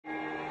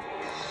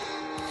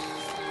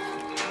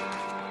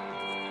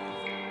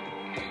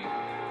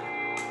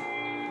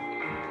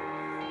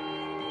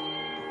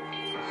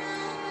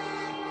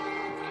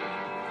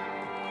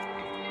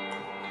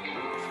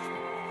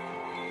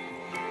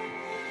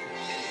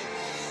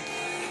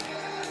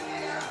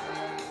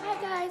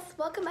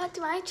welcome back to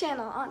my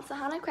channel on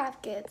Sahana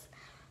Craft Kids.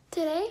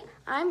 Today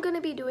I'm going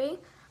to be doing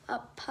a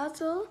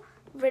puzzle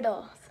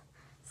riddles.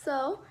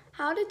 So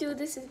how to do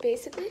this is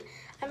basically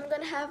I'm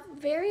going to have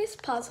various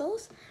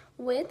puzzles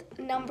with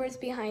numbers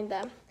behind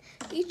them.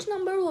 Each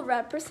number will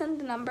represent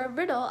the number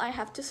riddle I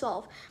have to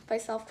solve. If I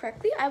solve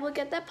correctly, I will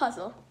get that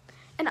puzzle.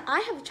 And I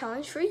have a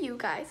challenge for you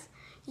guys.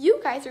 You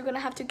guys are going to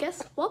have to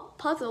guess what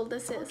puzzle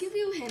this is. I'll give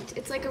you a hint.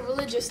 It's like a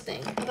religious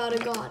thing about a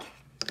god.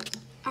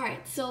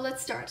 Alright, so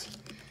let's start.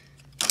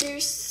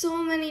 There's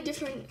so many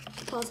different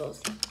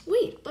puzzles.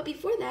 Wait, but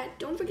before that,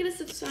 don't forget to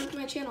subscribe to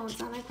my channel on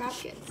Sahana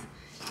Craft Kids.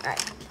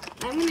 Alright,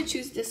 I'm going to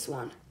choose this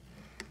one.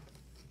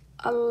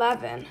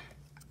 11.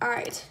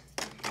 Alright,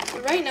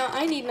 right now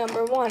I need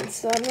number 1,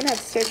 so I'm going to have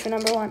to search for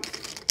number 1.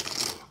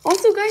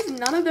 Also guys,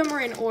 none of them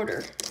are in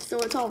order, so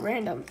it's all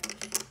random.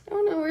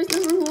 Oh no, where's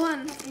number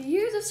 1? After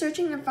years of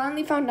searching, I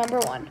finally found number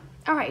 1.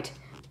 Alright,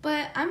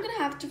 but I'm going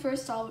to have to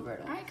first solve the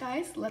riddle. Alright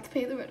guys, let's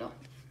pay the riddle.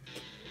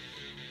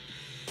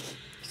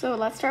 So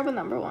let's start with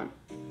number 1.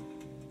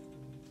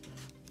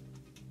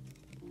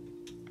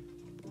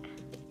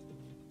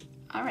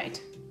 All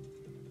right.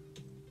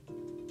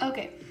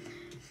 Okay.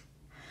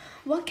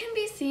 What can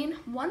be seen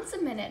once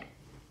a minute,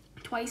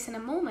 twice in a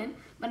moment,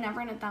 but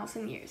never in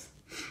 1,000 years?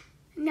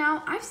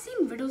 Now, I've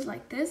seen riddles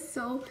like this,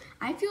 so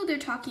I feel they're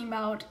talking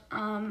about,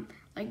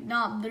 like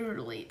not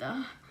literally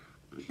the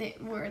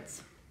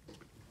words.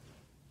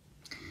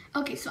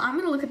 Okay, so I'm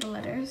gonna look at the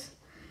letters.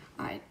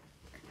 All right.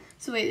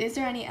 So wait, is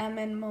there any M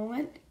in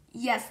moment?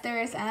 Yes, there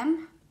is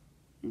M.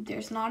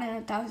 There's not in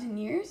 1,000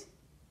 years.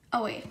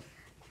 Oh wait.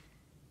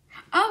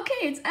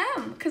 Okay, it's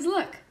M, cause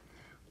look.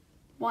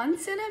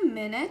 Once in a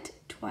minute,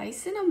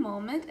 twice in a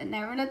moment, and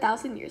never in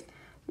 1,000 years.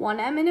 1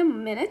 M in a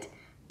minute,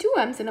 2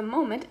 M's in a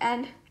moment,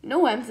 and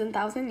no M's in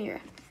 1,000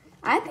 years.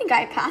 I think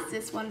I passed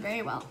this one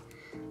very well.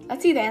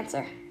 Let's see the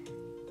answer.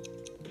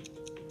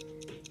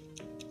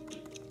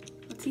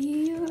 Let's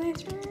see the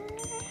answer.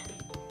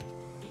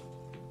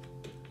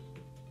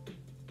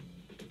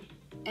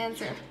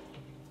 Answer.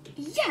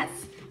 Yes,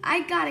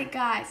 I got it,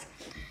 guys.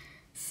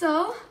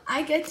 So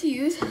I get to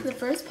use the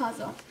first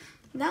puzzle.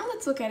 Now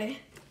let's look at it.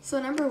 So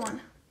number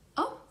 1.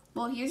 Oh,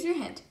 well, here's your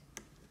hint.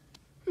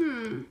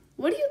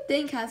 What do you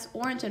think has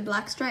orange and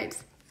black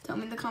stripes? Tell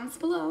me in the comments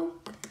below.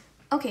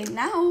 Okay,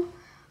 now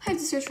I have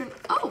to search for,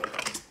 oh,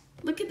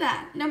 look at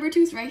that. Number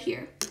 2 is right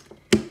here.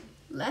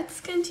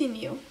 Let's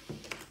continue.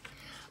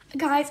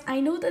 Guys,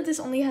 I know that this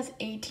only has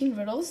 18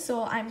 riddles,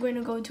 so I'm going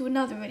to go to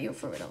another video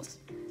for riddles.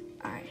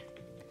 All right.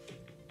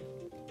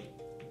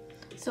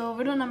 So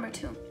riddle number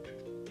 2.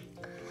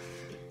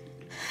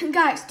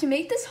 Guys, to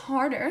make this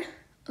harder,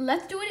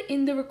 let's do it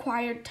in the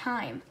required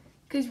time.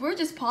 Because we're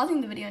just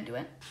pausing the video and do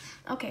it.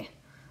 Okay.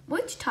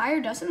 Which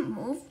tire doesn't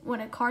move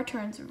when a car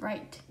turns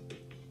right?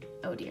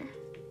 Oh dear.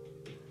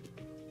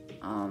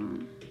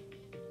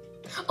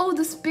 Oh,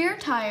 the spare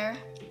tire.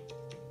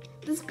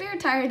 The spare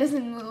tire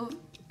doesn't move.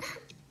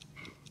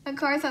 The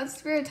cars have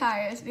spare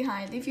tires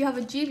behind. If you have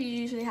a Jeep, you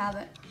usually have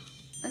it.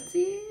 Let's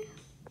see.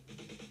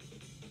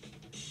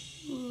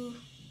 Ooh.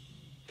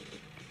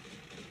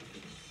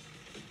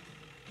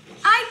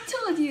 I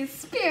told you,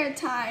 spare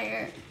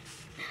tire.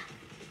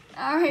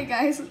 Alright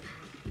guys,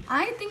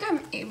 I think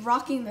I'm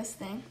rocking this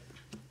thing.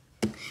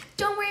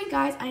 Don't worry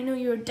guys, I know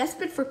you're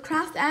desperate for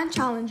crafts and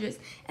challenges,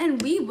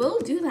 and we will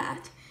do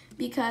that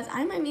because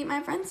I might meet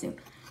my friends soon.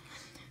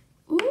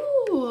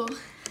 Ooh,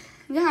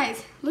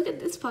 guys, look at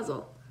this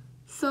puzzle.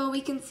 So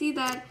we can see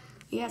that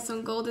we have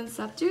some golden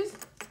scepters.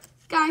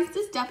 Guys,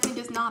 this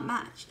definitely does not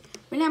match.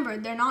 Remember,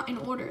 they're not in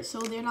order, so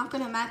they're not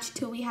gonna match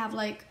till we have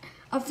like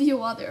a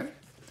few other.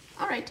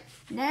 All right,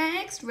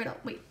 next riddle.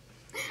 Wait,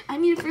 I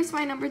need to first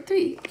find number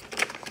 3.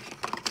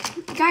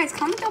 Guys,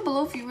 comment down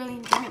below if you really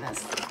enjoy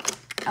this.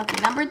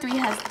 Okay, number 3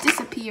 has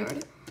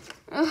disappeared.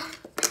 Ugh.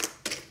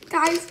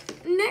 Guys,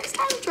 next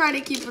time try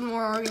to keep it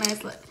more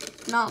organized,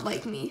 not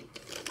like me.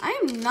 I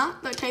am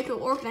not the type of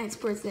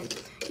organized person.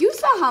 You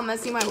saw how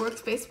messy my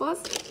workspace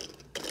was.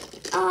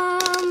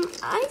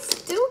 I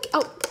still,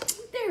 oh,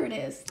 there it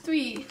is,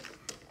 3.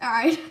 All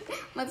right,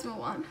 let's move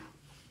on.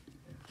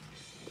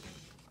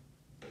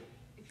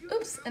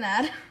 Oops, an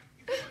ad.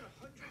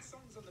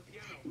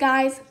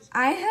 Guys,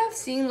 I have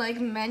seen like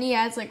many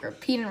ads like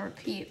repeat and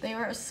repeat. They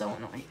are so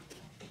annoying.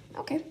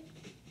 Okay.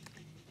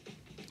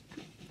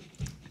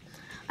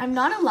 I'm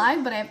not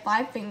alive, but I have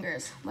 5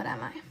 fingers. What am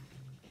I?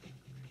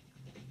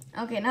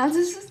 Okay, now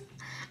this is,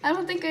 I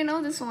don't think I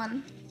know this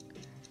one.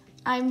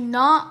 I'm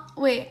not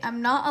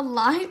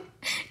alive.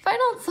 If I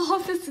don't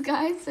solve this,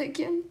 guys, I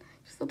can,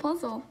 it's a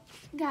puzzle.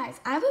 Guys,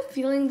 I have a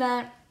feeling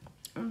that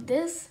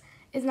this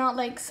is not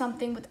like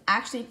something with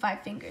actually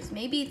 5 fingers.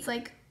 Maybe it's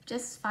like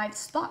just 5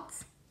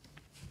 spots.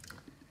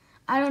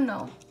 I don't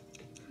know.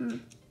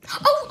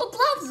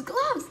 Oh,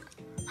 gloves.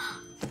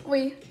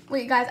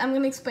 Wait, guys, I'm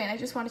gonna explain. I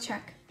just want to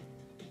check.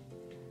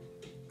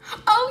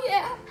 Oh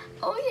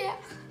yeah.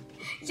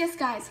 Yes,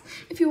 guys,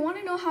 if you want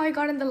to know how I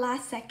got in the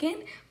last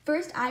second,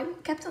 first I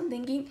kept on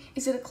thinking,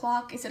 is it a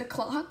clock?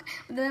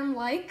 But then I'm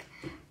like,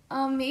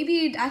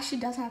 maybe it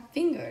actually does have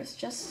fingers,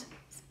 just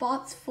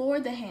spots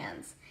for the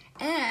hands.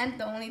 And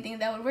the only thing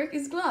that would work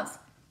is gloves.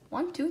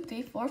 1, 2,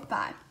 3, 4,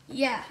 5.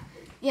 Yeah,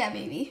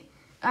 baby.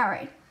 All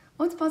right,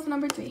 what's puzzle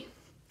number 3?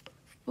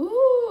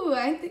 Ooh,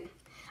 I think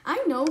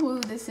I know who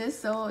this is,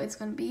 so it's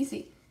gonna be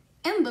easy.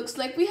 And looks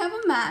like we have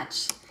a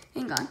match.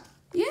 Hang on.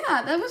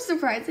 Yeah, that was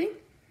surprising.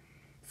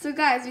 So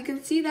guys, you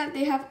can see that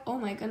they have, oh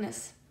my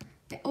goodness.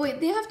 Oh wait,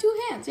 they have 2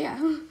 hands,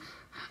 yeah.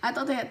 I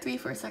thought they had 3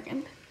 for a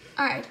second.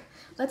 All right,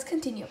 let's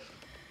continue.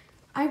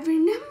 I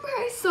remember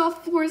I saw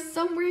 4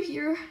 somewhere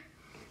here.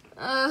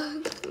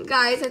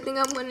 Guys, I think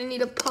I'm gonna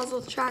need a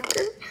puzzle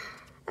tracker.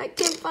 I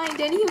can't find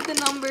any of the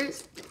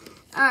numbers.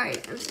 All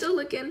right, I'm still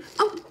looking.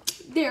 Oh,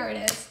 there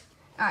it is.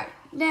 All right,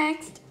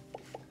 next.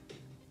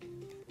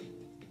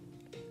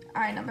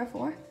 All right, number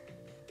 4.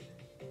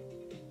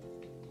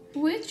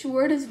 Which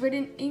word is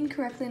written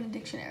incorrectly in the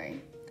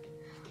dictionary?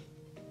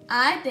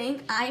 I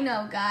think I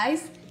know,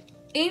 guys.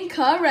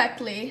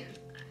 Incorrectly.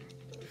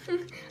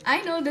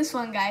 I know this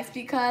one, guys,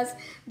 because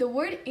the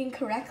word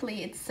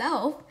incorrectly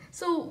itself.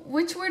 So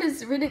which word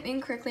is written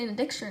incorrectly in the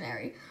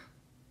dictionary?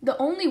 The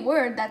only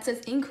word that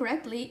says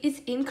incorrectly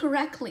is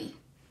incorrectly.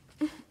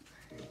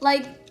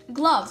 Like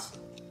gloves.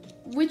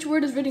 Which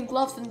word is written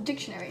gloves in the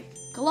dictionary?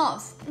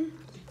 Gloves.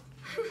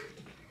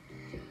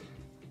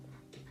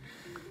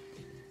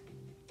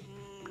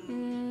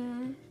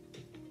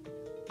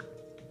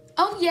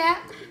 Oh yeah.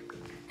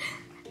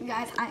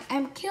 Guys, I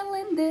am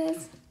killing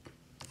this.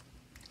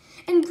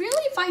 And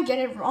really, if I get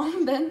it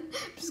wrong, then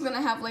I'm just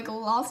gonna have like a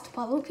lost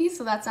puzzle piece,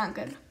 so that's not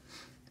good.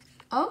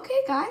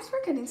 Okay, guys,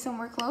 we're getting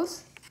somewhere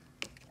close.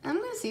 I'm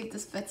gonna see if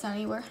this fits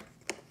anywhere.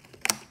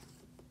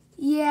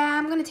 Yeah,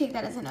 I'm gonna take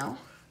that as a no.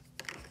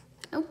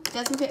 Nope,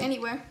 doesn't fit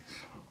anywhere.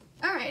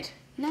 All right,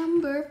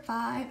 number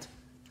 5.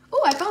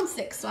 Oh, I found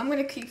 6, so I'm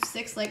gonna keep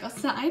 6 like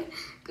aside,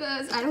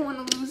 because I don't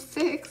want to lose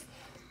 6.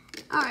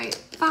 All right,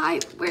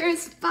 5. Where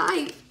is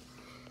 5?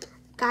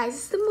 Guys,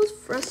 it's the most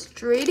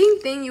frustrating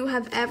thing you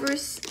have ever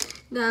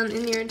done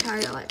in your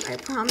entire life. I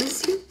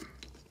promise you.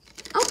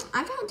 Oh,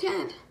 I found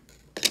 10.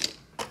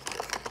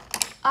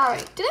 All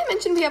right, did I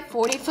mention we have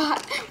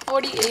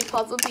 48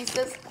 puzzle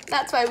pieces?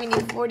 That's why we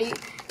need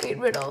 48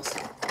 riddles.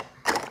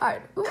 All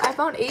right, ooh, I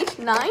found 8,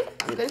 9.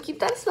 I'm gonna keep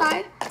that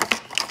aside.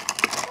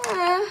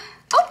 Oh,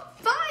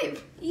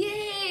 5.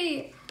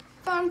 Yay,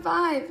 found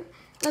 5.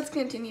 Let's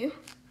continue.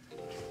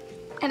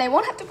 And I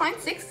won't have to find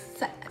 6,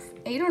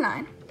 8, or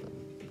 9.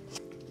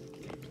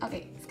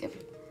 Okay, skip.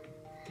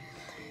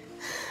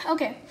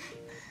 Okay,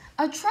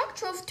 a truck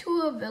drove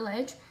to a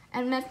village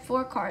and met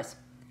 4 cars.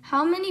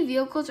 How many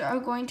vehicles are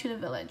going to the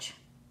village?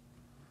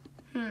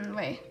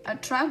 Wait, a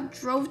truck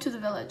drove to the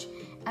village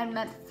and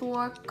met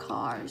 4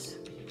 cars.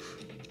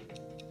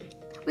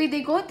 Wait,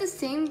 they go at the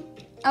same,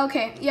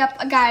 okay,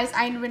 yep, guys,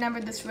 I remember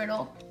this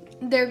riddle.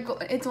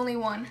 It's only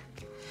 1.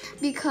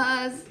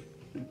 Because,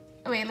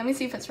 wait, let me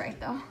see if it's right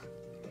though.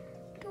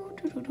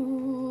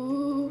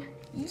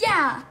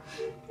 Yeah,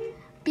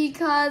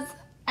 because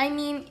I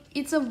mean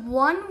it's a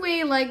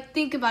one-way, like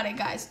think about it,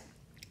 guys.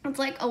 It's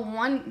like a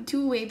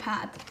 2-way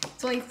path.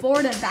 It's only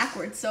forward and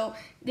backwards, so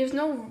there's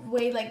no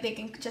way like they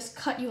can just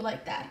cut you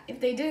like that. If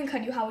they didn't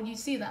cut you, how would you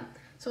see them?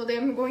 So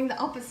they're going the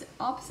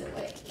opposite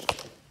way.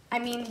 I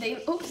mean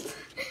they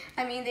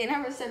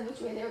never said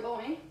which way they're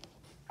going.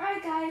 All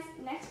right, guys,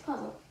 next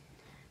puzzle.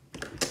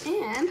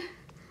 And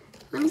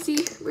let me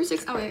see, where's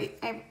 6? Oh wait,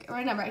 I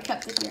remember I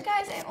kept it here.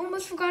 Guys, I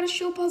almost forgot to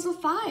show puzzle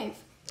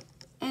 5.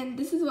 And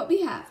this is what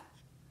we have.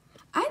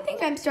 I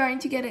think I'm starting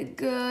to get a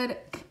good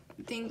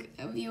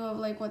view of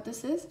like what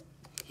this is.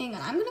 Hang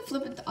on, I'm gonna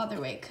flip it the other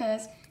way,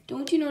 because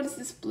don't you notice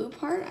this blue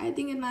part? I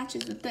think it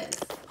matches with this.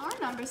 Our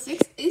number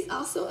 6 is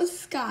also a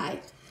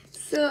sky.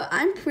 So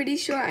I'm pretty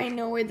sure I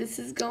know where this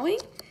is going.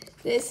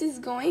 This is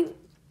going,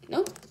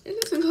 nope, it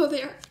doesn't go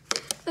there.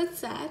 That's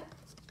sad.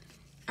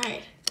 All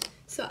right.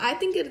 So I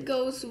think it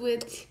goes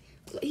with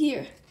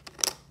here.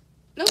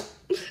 Nope.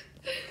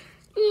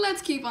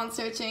 Let's keep on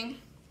searching.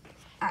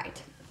 All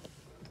right.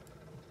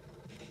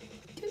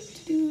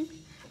 All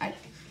right.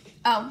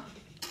 Oh.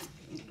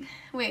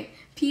 Wait.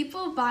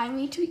 People buy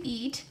me to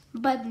eat,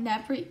 but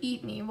never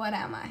eat me. What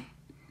am I?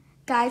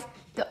 Guys,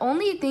 the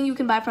only thing you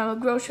can buy from a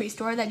grocery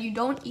store that you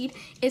don't eat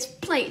is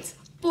plates,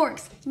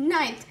 forks,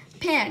 knives,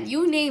 pan,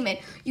 you name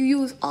it. You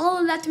use all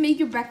of that to make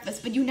your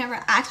breakfast, but you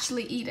never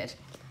actually eat it.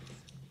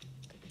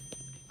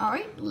 All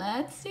right,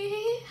 let's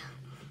see.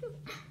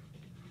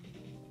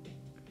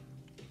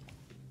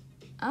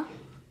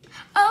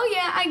 Oh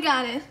yeah, I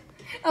got it.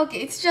 Okay,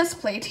 it's just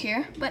plate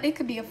here, but it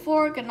could be a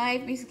fork, a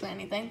knife, basically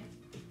anything.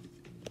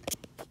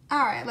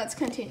 All right, let's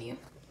continue.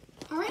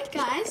 All right,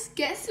 guys,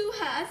 guess who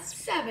has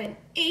 7,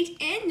 8,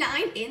 and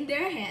 9 in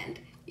their hand?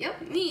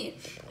 Yep, me.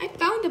 I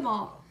found them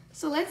all.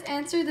 So let's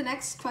answer the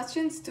next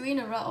questions 3 in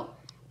a row,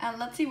 and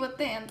let's see what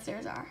the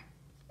answers are.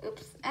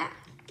 Oops,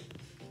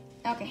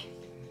 Okay,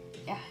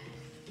 yeah.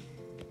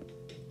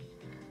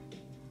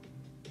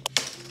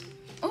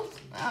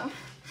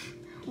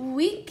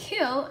 We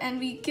kill and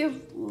we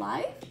give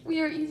life.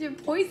 We are either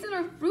poison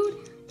or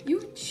fruit.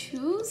 You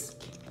choose.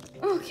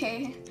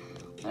 Okay,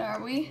 what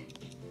are we?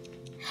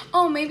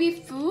 Oh, maybe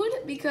food?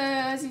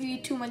 Because if you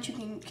eat too much, you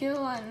can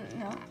kill. And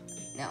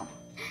no.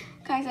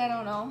 Guys, I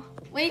don't know.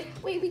 Wait,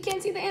 we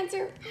can't see the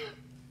answer.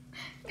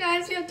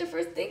 Guys, we have to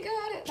first think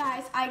about it.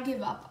 Guys, I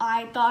give up.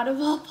 I thought of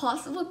all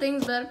possible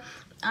things, but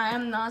I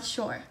am not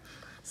sure.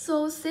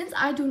 So since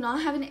I do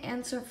not have an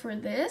answer for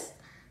this,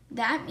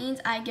 that means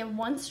I get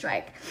 1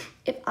 strike.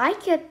 If I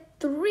get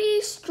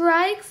 3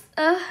 strikes,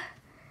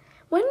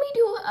 when we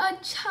do a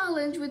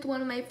challenge with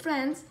one of my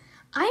friends,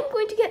 I'm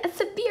going to get a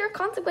severe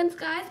consequence,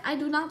 guys. I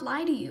do not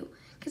lie to you.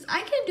 Because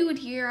I can't do it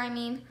here. I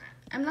mean,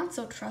 I'm not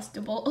so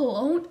trustable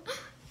alone.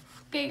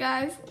 Okay,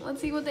 guys, let's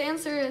see what the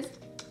answer is.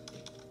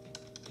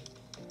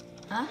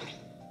 Huh?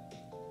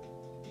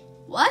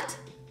 What?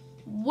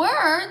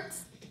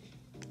 Words?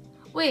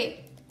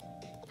 Wait,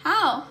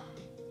 how?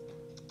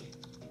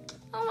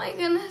 Oh my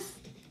goodness.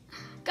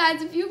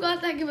 Guys, if you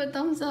got that, give a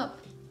thumbs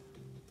up.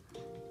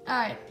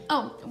 Alright.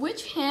 Oh,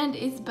 which hand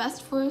is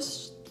best for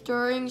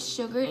stirring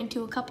sugar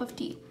into a cup of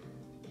tea?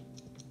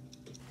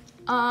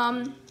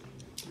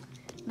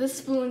 The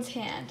spoon's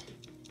hand,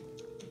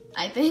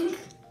 I think.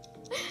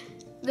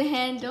 The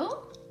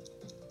handle.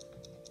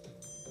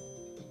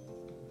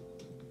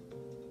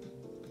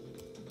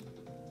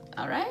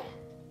 Alright.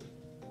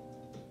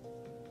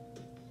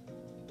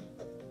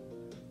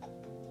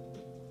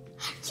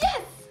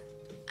 Yes!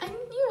 I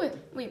knew it.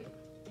 Wait.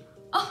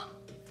 Oh.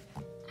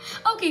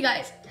 Okay,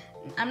 guys.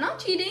 I'm not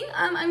cheating.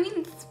 I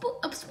mean,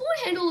 a spoon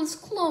handle is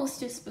close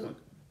to spoon.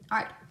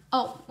 Alright.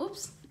 Oh,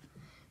 oops.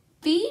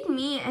 Feed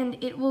me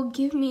and it will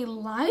give me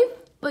life,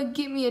 but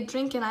give me a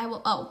drink and I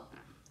will... Oh.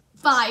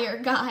 Fire,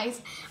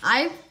 guys.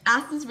 I've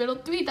asked this riddle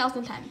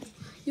 3,000 times.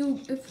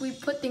 If we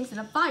put things in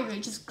a fire,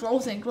 it just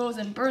grows and grows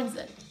and burns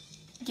it.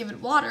 Give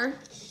it water,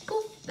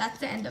 poof, that's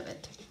the end of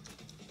it.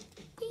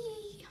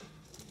 Whee.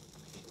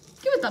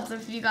 Give a thumbs up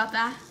if you got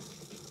that.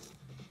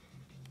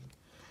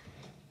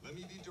 Let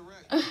me be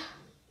direct.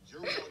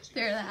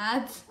 There are the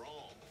ads.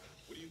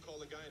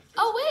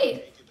 Oh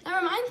wait,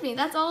 that reminds me.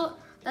 That's all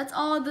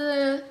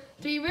the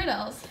 3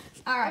 riddles.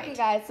 All right, okay,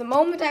 guys, the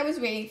moment I was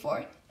waiting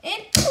for.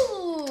 And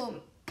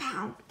boom,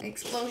 pow,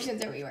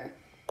 explosions everywhere.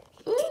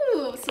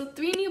 Ooh, so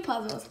 3 new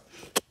puzzles.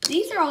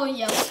 These are all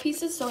yellow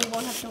pieces, so you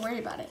won't have to worry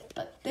about it.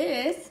 But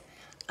this,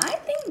 I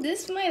think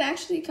this might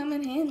actually come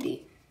in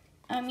handy.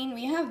 I mean,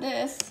 we have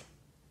this.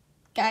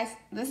 Guys,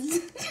 this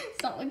is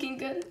it's not looking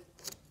good.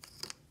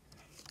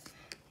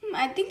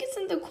 I think it's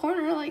in the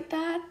corner like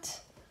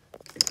that.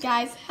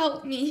 Guys,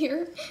 help me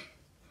here.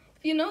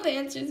 If you know the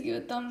answers, give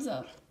a thumbs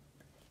up.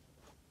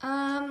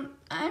 I'm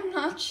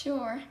not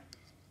sure.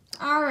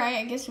 Alright,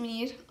 I guess we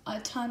need a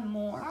ton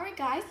more. Alright,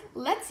 guys,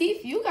 let's see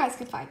if you guys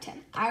can find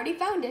 10. I already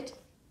found it.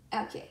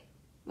 Okay,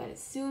 I'm gonna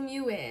zoom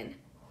you in.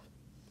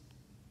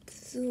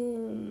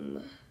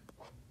 Zoom.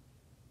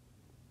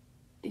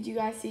 Did you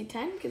guys see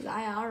 10? Because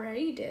I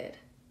already did.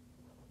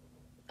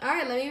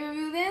 Alright, let me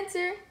review the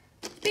answer.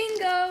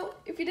 Bingo!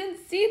 If you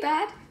didn't see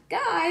that,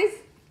 guys.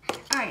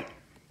 Alright,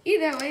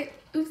 either way.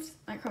 Oops,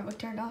 my Chromebook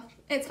turned off.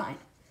 It's fine.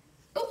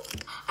 Oh,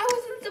 I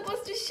wasn't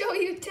supposed to show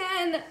you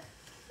 10.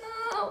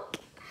 No.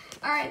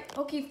 Alright,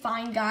 okay,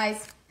 fine,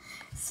 guys.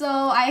 So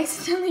I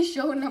accidentally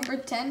showed number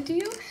 10 to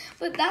you,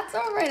 but that's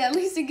alright. At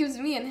least it gives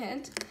me a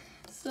hint.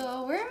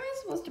 So where am I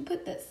supposed to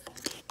put this?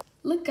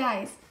 Look,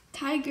 guys,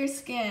 tiger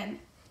skin.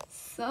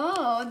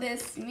 So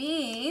this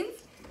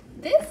means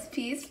this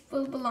piece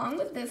will belong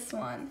with this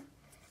one.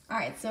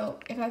 Alright, so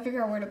if I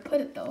figure out where to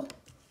put it though.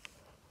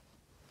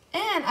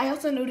 And I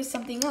also noticed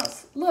something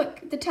else.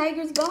 Look, the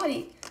tiger's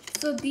body.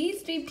 So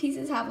these 3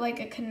 pieces have like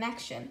a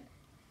connection.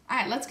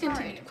 Alright, let's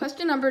continue. Right.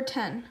 Question number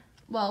 10.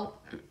 Well,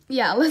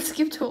 yeah, let's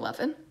skip to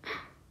 11.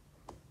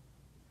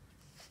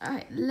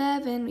 Alright,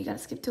 11. We gotta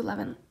skip to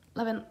 11.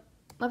 11.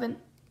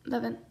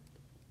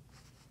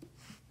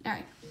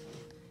 Alright.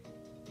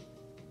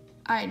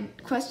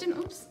 Alright, question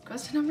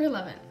number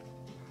 11.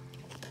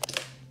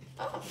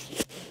 Oh.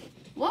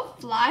 What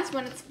flies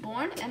when it's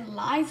born and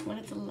lies when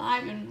it's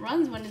alive and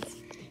runs when it's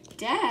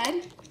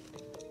dead?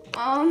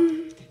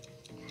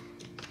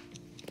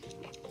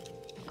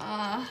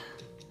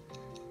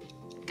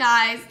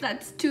 Guys,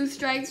 that's 2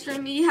 strikes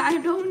from me. I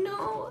don't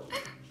know.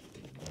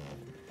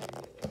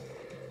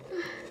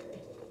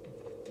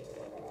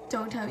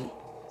 Don't tell me.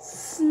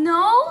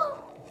 Snow?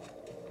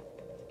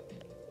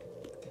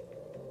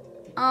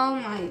 Oh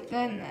my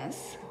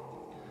goodness.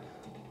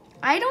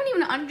 I don't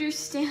even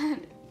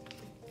understand.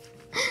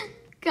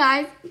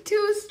 Guys,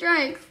 2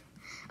 strikes.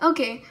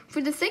 Okay,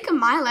 for the sake of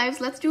my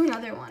lives, let's do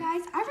another one.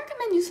 Guys, I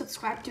recommend you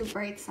subscribe to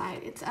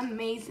Brightside. It's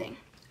amazing.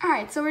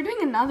 Alright, so we're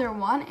doing another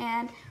one,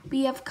 and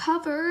we have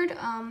covered,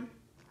 what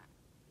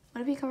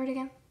have we covered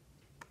again?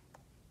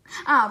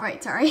 Ah,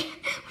 right, sorry.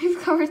 We've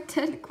covered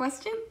 10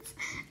 questions,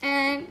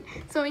 and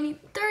so we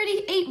need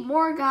 38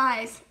 more,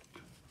 guys.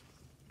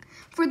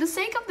 For the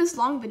sake of this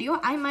long video,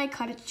 I might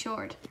cut it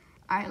short.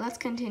 Alright, let's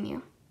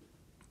continue.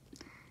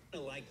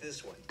 Like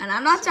this one. And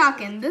I'm not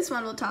talking, this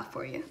one will talk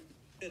for you.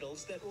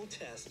 Riddles that will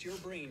test your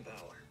brain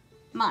power.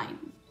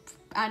 Mine.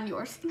 And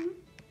yours.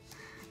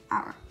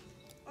 Our.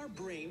 Our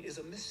brain is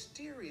a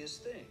mysterious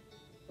thing.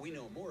 We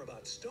know more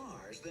about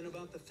stars than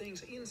about the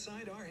things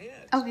inside our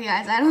heads. Okay,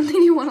 guys, I don't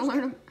think you want to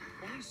learn them.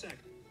 20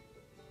 seconds.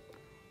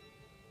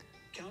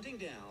 Counting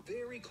down,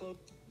 very close.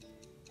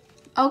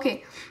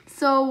 Okay,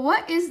 so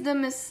what is the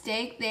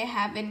mistake they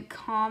have in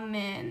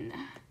common?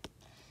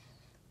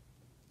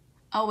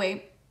 Oh,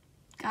 wait.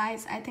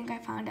 Guys, I think I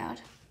found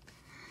out.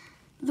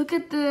 Look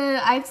at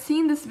I've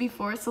seen this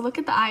before, so look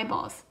at the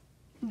eyeballs.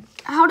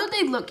 How do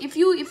they look? If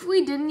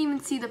we didn't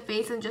even see the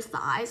face and just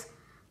the eyes,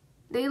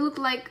 they look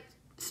like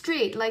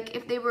straight, like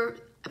if they were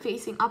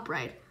facing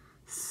upright.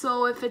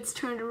 So if it's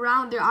turned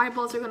around, their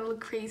eyeballs are gonna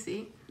look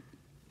crazy.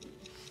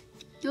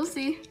 You'll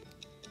see.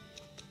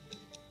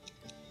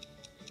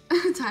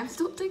 Time's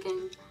still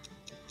ticking.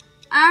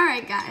 All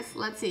right, guys,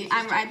 let's see.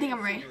 I think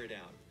I'm ready. Figure it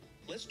out.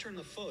 Let's turn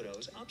the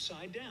photos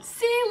upside down.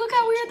 See, look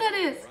how weird that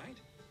is. Right?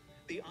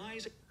 The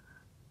eyes.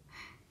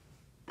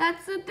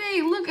 That's the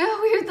thing. Look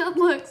how weird that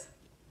looks.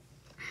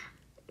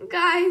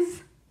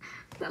 Guys,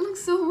 that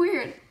looks so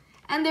weird.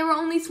 And they were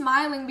only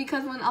smiling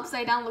because when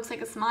upside down looks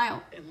like a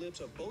smile. And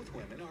lips of both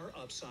women are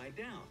upside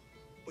down.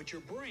 But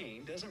your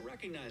brain doesn't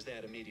recognize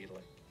that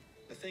immediately.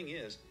 The thing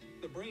is,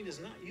 the brain is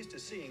not used to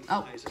seeing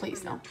eyes and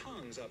their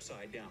tongues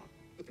upside down.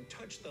 You can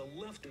touch the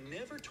left and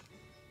never.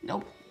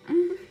 Nope.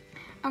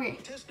 Okay.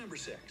 Test number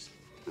 6.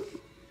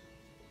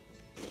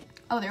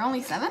 Oh, they're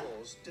only 7? What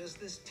holes does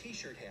this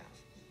T-shirt have?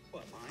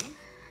 What, mine?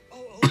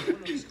 Oh,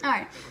 all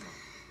right.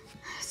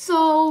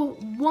 So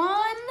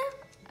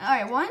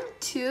 1,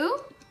 2.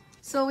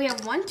 So we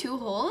have 1, 2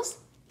 holes.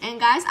 And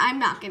guys, I'm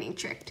not getting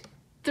tricked.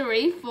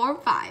 3, 4,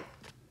 5.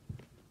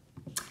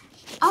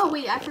 Oh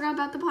wait, I forgot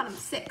about the bottom.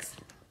 6.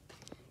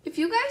 If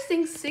you guys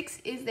think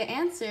 6 is the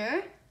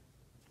answer,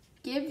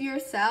 give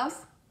yourselves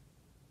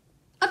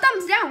a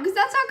thumbs down because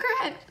that's not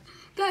correct.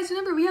 Guys,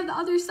 remember we have the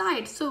other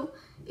side. So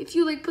if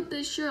you like put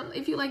the shirt,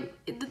 if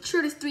the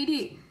shirt is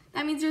 3D,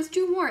 that means there's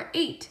 2 more,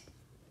 8.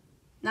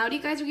 Now, do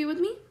you guys agree with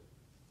me?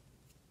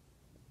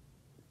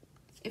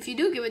 If you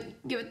do,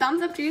 give a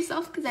thumbs up to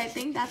yourself because I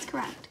think that's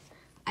correct.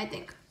 I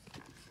think.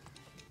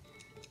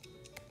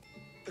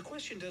 The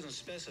question doesn't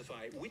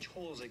specify which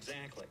holes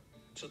exactly,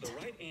 so the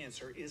right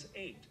answer is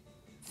 8.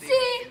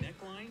 See? The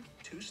neckline,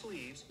 2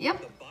 sleeves,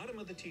 Yep. the bottom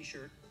of the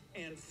T-shirt,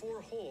 and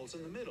 4 holes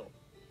in the middle.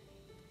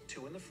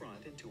 2 in the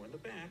front and 2 in the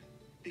back,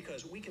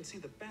 because we can see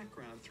the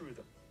background through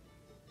them.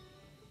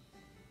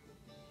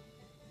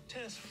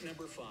 Test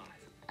number 5.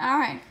 All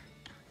right.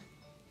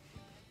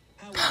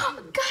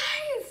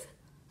 Guys,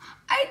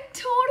 I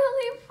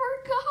totally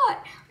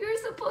forgot. We were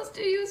supposed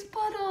to use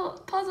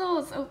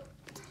puzzles. Oh,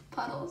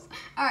 puddles.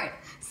 All right,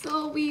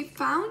 so we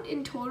found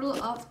in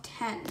total of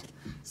 10.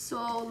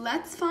 So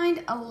let's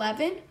find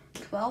 11,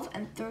 12,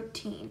 and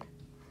 13.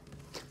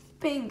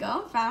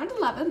 Bingo, found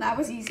 11. That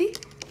was easy.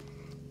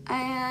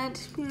 And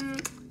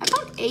I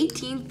found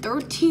 18,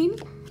 13.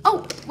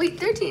 Oh, wait,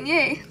 13,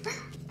 yay.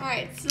 All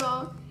right,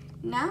 so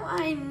now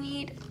I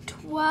need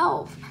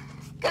 12.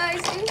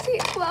 Guys, do you see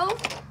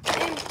 12?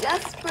 I'm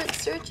desperate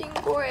searching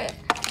for it.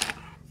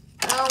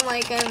 Oh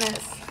my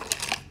goodness.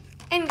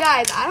 And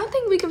guys, I don't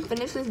think we can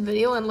finish this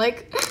video in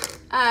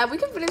we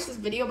can finish this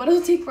video, but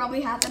it'll take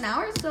probably half an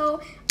hour.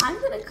 So I'm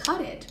gonna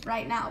cut it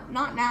right now.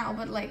 Not now,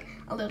 but like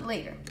a little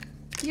later.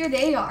 Here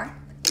they are.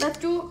 Let's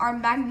do our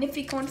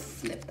magnificent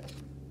flip.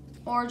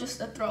 Or just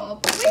a throw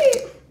up.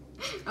 Wait.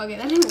 Okay,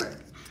 that didn't work.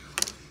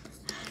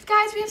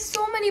 Guys, we have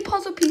so many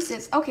puzzle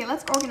pieces. Okay,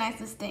 let's organize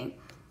this thing.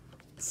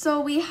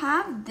 So we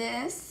have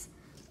this.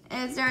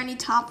 Is there any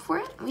top for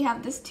it? We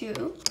have this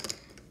too.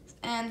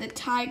 And the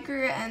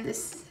tiger and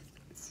this.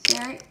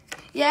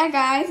 Yeah,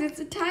 guys, it's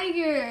a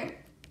tiger.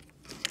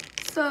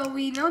 So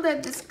we know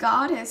that this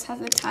goddess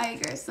has a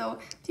tiger. So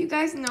if you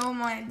guys know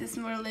my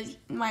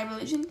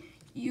religion,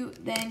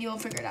 then you'll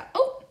figure it out.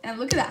 Oh, and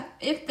look at that.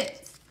 It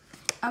fits.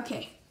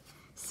 Okay.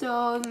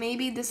 So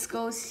maybe this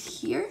goes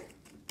here.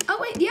 Oh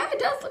wait, yeah, it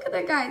does. Look at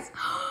that, guys.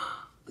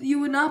 You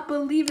would not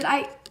believe it.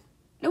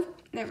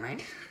 Nope, never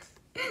mind.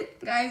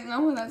 Guys,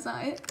 no, that's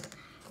not it.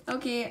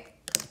 Okay.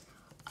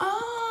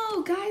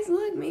 Oh, guys,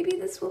 look, maybe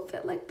this will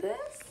fit like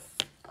this.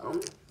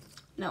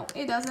 No,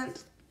 it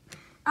doesn't.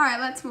 All right,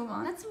 let's move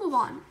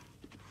on.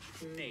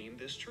 Name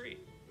this tree.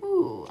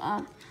 Ooh,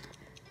 I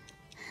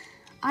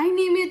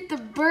name it the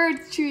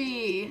bird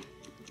tree.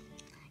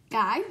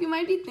 Guys, you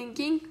might be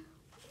thinking,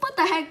 what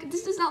the heck?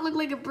 This does not look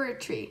like a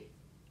bird tree.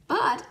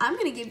 But I'm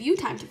gonna give you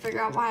time to figure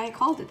out why I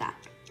called it that.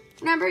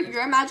 Remember,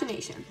 your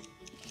imagination.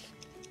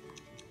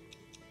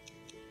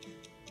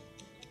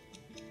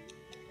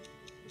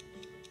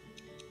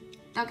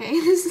 Okay,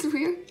 this is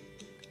weird.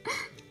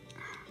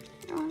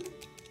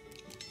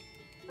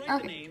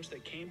 Write the names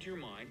that came to your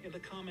mind in the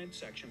comment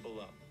section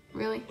below.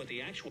 Really? But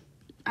the actual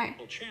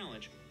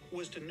challenge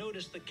was to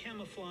notice the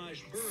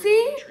camouflage bird on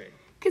the tree.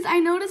 Because I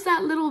noticed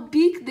that little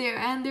beak there,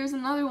 and there's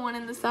another one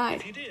in the side.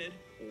 If you did,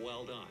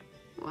 well done.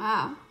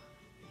 Wow.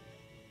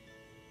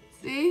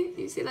 See?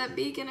 You see that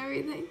beak and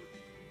everything?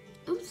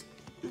 Oops.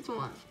 Let's move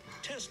on.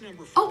 Test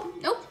number 4. Oh,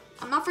 nope.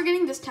 I'm not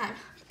forgetting this time.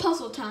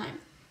 Puzzle time.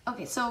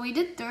 Okay, so we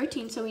did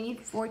 13, so we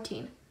need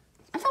 14.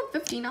 I found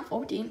 15, not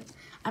 14.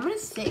 I'm going to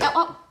say...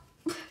 Oh,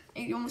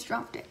 You almost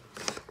dropped it.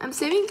 I'm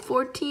saving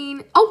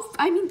 14. Oh,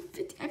 I mean,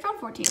 15. I found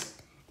 14.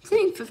 I'm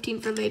saving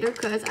 15 for later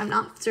because I'm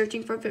not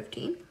searching for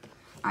 15.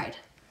 All right.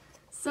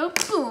 So,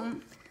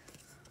 boom.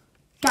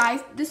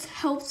 Guys, this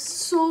helps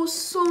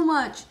so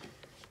much.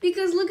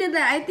 Because look at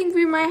that. I think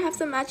we might have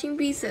some matching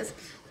pieces.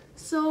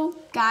 So,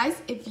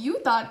 guys, if you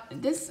thought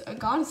this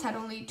goddess had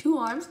only 2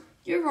 arms,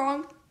 you're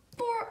wrong.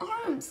 4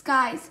 arms,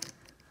 guys.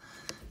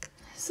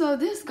 So,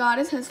 this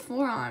goddess has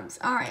 4 arms.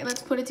 All right,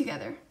 let's put it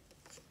together.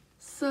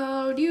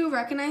 So, do you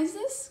recognize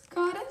this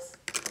goddess?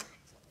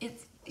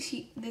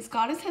 This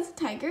goddess has a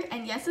tiger,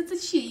 and yes, it's a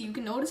she. You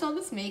can notice all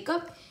this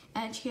makeup,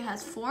 and she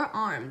has 4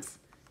 arms.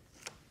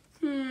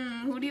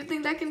 Who do you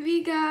think that can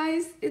be,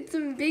 guys? It's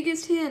the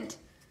biggest hint.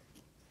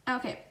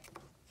 Okay.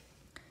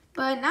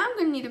 But now I'm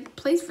gonna need a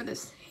place for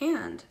this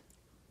hand.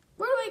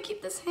 Where do I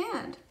keep this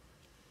hand?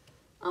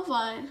 I'll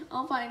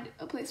find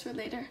a place for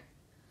later.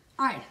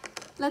 All right,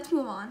 let's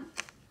move on.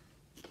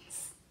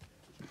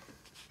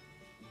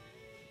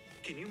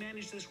 Can you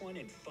manage this one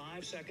in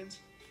 5 seconds?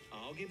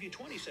 I'll give you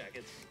 20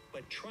 seconds,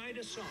 but try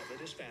to solve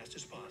it as fast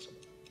as possible.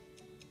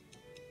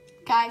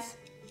 Guys,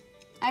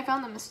 I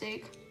found the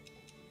mistake.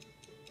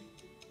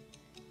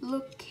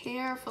 Look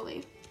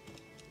carefully.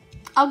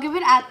 I'll give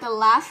it at the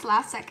last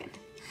second.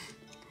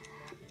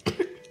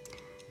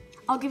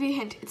 I'll give you a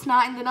hint. It's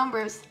not in the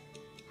numbers.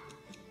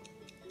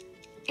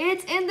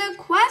 It's in the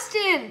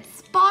question.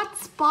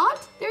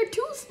 Spot. There are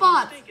 2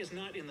 spots. The mistake is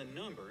not in the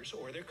numbers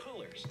or their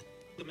colors.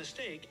 The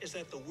mistake is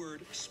that the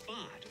word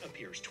spot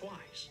appears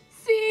twice.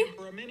 See?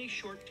 There are many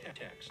short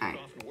texts that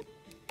often work.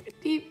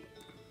 Beep.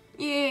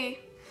 Yay.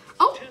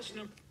 Oh, Test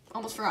number.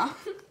 Almost forgot.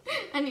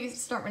 I need to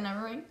start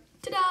remembering.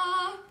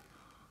 Ta-da!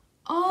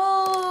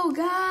 Oh,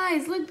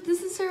 guys, look,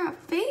 this is her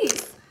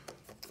face.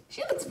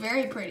 She looks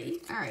very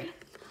pretty.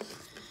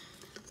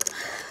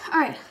 All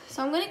right,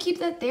 so I'm gonna keep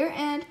that there,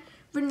 and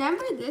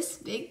remember this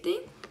big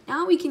thing?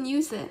 Now we can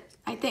use it,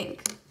 I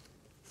think.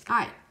 All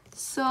right,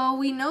 so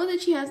we know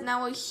that she has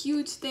now a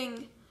huge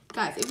thing.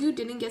 Guys, if you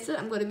didn't guess it,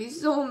 I'm gonna be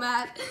so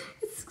mad.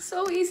 It's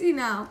so easy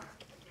now,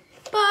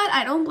 but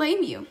I don't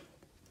blame you.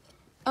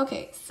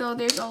 Okay, so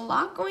there's a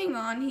lot going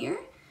on here.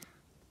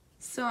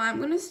 So I'm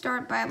gonna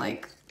start by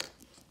like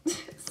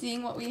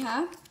seeing what we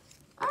have.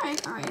 All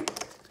right.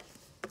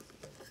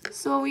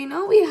 So we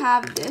know we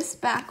have this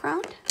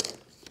background.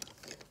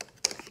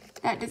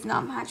 That does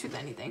not match with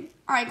anything.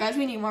 All right, guys,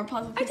 we need more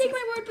puzzle pieces. I take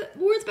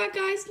my words back,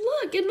 guys.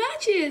 Look, it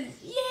matches.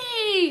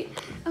 Yay!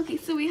 Okay,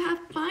 so we have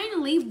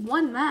finally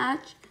 1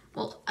 match.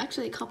 Well,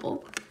 actually a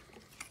couple.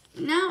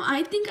 Now,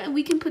 I think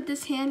we can put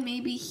this hand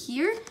maybe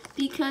here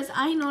because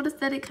I noticed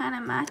that it kind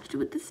of matched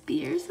with the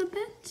spears a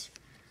bit.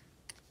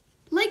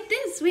 Like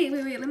this. Wait.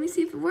 Let me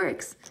see if it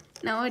works.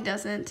 No, it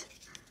doesn't.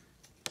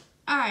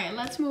 All right,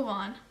 let's move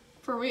on.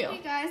 For real.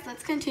 Okay, guys,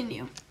 let's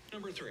continue.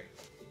 Number 3.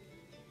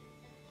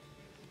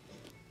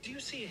 Do you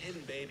see a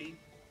hidden baby?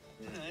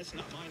 No, that's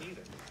not mine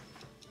either.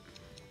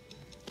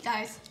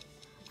 Guys,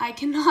 I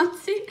cannot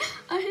see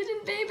a hidden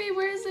baby.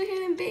 Where's the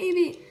hidden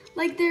baby?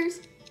 Like there's...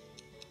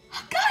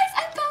 Guys,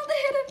 I found the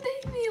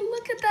hidden baby.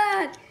 Look at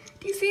that.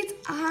 Do you see its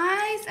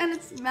eyes and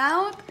its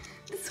mouth?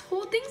 This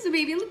whole thing's a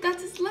baby. Look,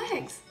 that's its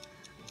legs.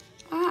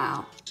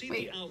 Wow. See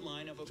wait. The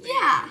outline of a baby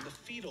in the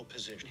fetal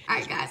position. All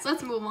right, guys,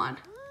 let's move on.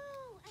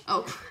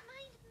 Oh.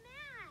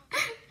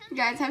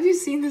 Guys, have you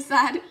seen this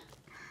ad?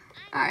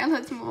 All right,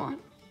 let's move on.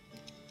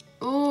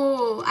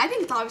 Oh, I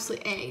think it's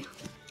obviously A.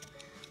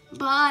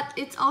 But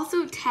it's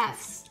also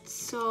test,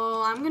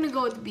 so I'm gonna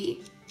go with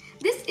B.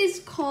 This is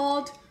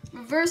called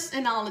reverse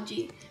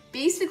analogy.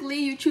 Basically,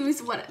 you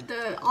choose what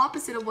the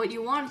opposite of what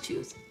you want to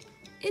choose.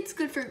 It's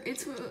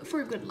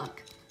for good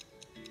luck.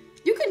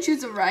 You can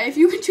choose a right if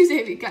you can choose A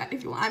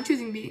if you want. I'm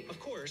choosing B. Of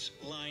course,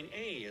 line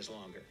A is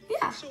longer.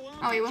 Yeah. So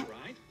wait, what?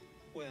 Right?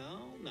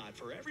 Well, not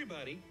for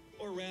everybody,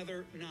 or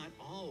rather, not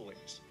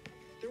always.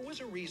 There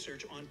was a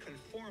research on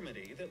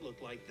conformity that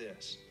looked like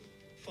this.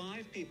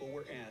 5 people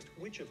were asked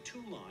which of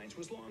 2 lines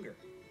was longer.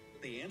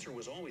 The answer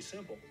was always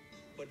simple,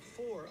 but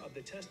 4 of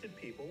the tested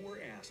people were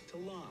asked to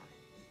lie.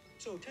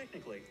 So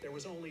technically, there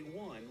was only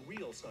 1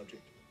 real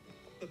subject.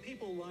 The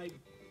people lied.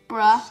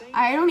 Bruh,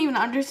 I don't even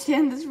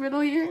understand this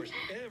riddle here.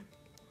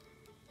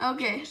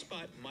 Okay.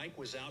 Spot Mike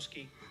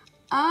Wazowski.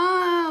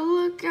 Ah,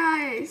 look,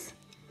 guys.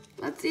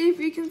 Let's see if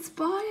we can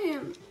spot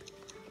him.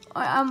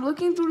 I'm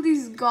looking through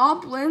these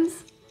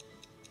goblins.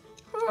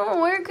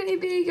 Oh, where could he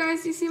be,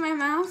 guys? Do you see my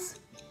mouse?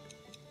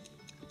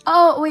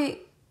 Oh,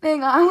 wait.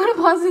 Hang on. I'm going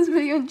to pause this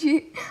video and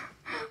cheat.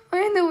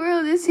 Where in the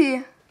world is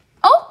he?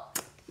 Oh,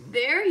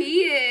 there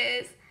he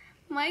is.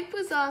 Mike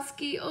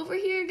Wazowski over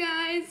here,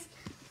 guys.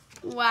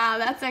 Wow,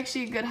 that's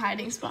actually a good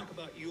hiding spot. Talk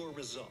about your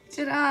results.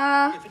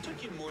 Ta-da. If it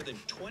took you more than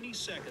 20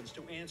 seconds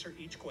to answer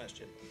each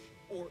question,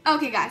 or...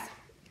 Okay, guys.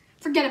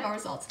 Forget about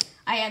results.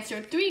 I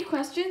answered 3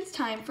 questions.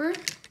 Time for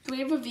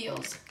 3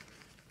 reveals.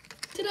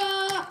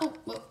 Ta-da! Oh,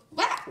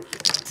 wow.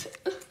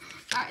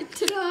 Alright,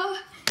 ta-da!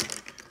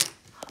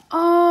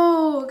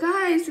 Oh,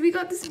 guys, we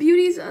got this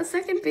beauty's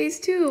second face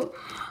too.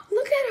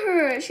 Look at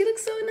her. She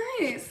looks so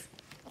nice.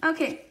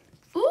 Okay.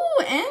 Ooh,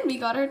 Oh, and we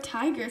got our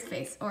tiger's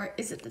face. Or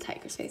is it the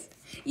tiger's face?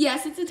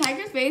 Yes, it's a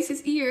tiger's face,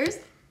 his ears.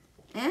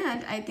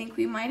 And I think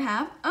we might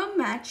have a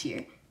match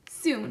here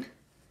soon.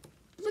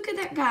 Look at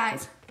that,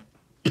 guys.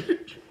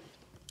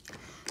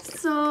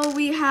 So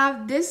we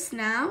have this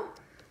now.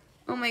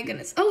 Oh my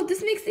goodness. Oh,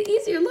 this makes it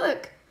easier.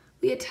 Look.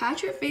 We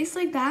attach her face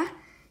like that.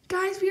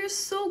 Guys, we are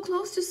so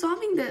close to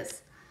solving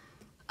this.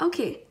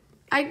 Okay.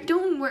 I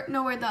don't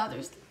know where the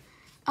others.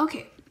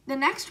 Okay. The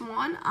next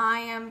one, I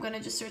am going to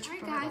just search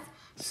for guys.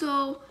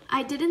 So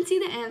I didn't see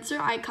the answer.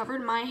 I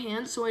covered my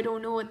hand, so I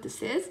don't know what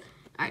this is.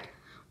 All right.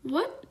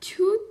 What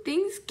 2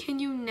 things can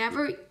you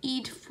never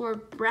eat for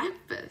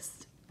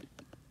breakfast?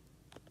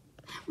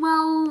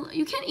 Well,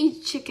 you can't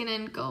eat chicken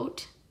and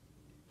goat.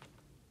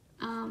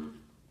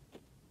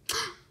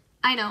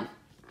 I know.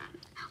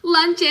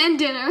 Lunch and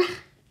dinner.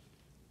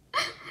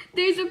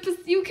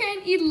 You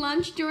can't eat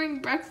lunch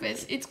during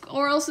breakfast.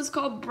 Or else it's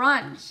called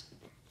brunch.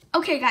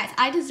 Okay, guys,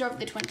 I deserve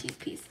the 20th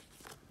piece.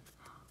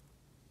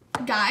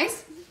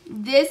 Guys,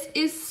 this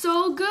is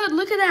so good.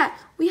 Look at that.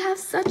 We have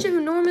such an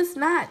enormous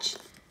match.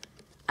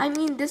 I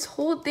mean, this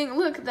whole thing,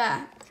 look at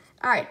that.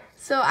 All right,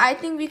 so I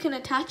think we can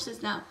attach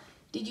this now.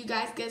 Did you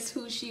guys guess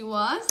who she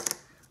was?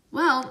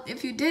 Well,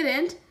 if you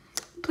didn't,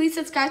 please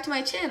subscribe to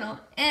my channel,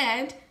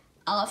 and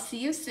I'll see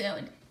you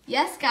soon.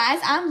 Yes, guys,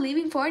 I'm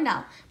leaving for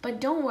now, but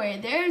don't worry,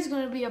 there's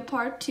going to be a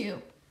part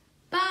 2.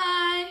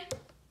 Bye!